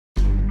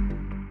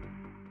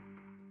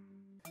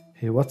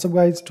Hey, what's up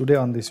guys? Today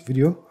on this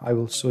video I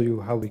will show you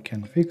how we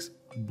can fix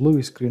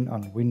blue screen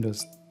on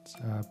Windows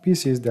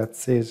PCs that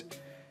says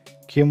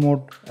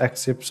KMODE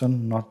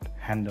exception not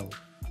handled.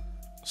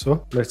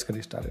 So let's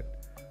get started.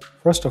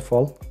 First of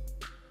all,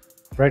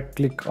 right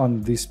click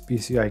on this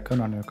PC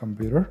icon on your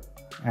computer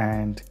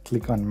and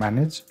click on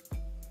manage,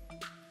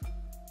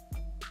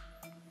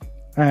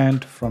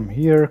 and from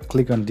here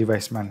click on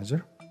device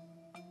manager.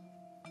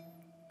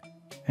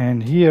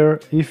 And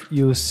here, if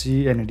you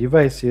see any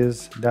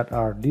devices that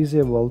are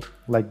disabled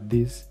like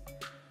this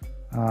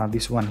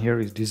one here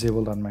is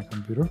disabled on my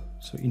computer,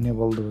 so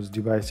enable those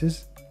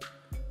devices.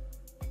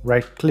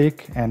 Right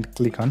click and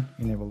click on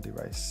enable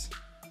device.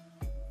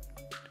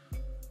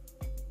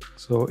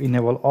 So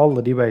enable all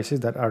the devices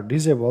that are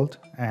disabled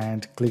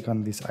and click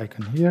on this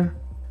icon here.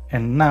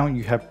 And now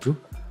you have to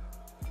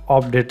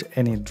update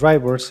any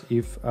drivers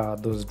if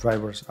those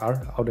drivers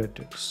are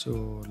outdated.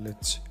 So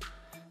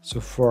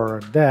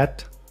for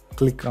that,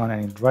 click on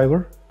any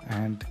driver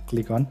and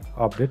click on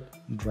update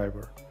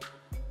driver.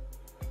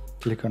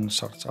 Click on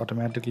search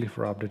automatically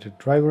for updated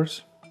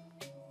drivers.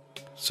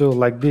 So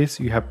like this,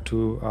 you have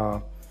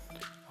to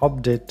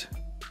update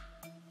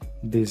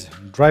these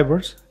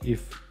drivers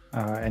if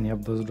any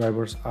of those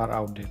drivers are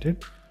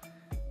outdated.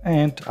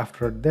 And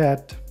after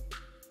that,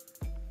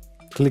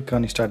 click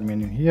on start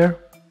menu here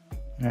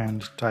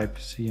and type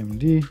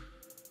CMD,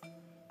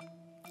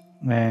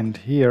 and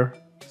here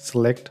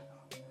select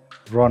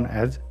run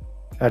as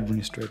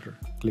administrator.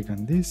 Click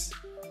on this,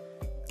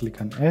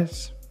 click on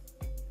S,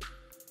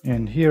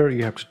 and here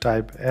you have to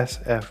type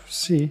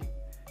sfc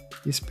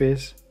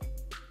space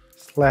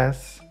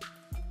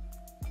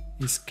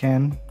 /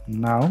 scan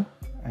now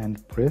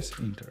and press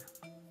enter.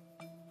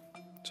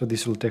 So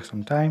this will take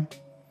some time.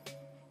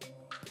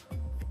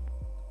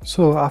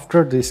 So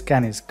after the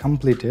scan is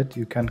completed,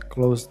 you can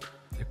close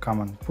the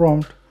command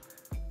prompt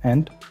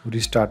and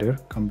restart your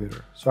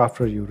computer. So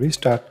after you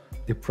restart,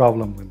 the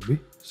problem will be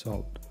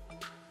solved.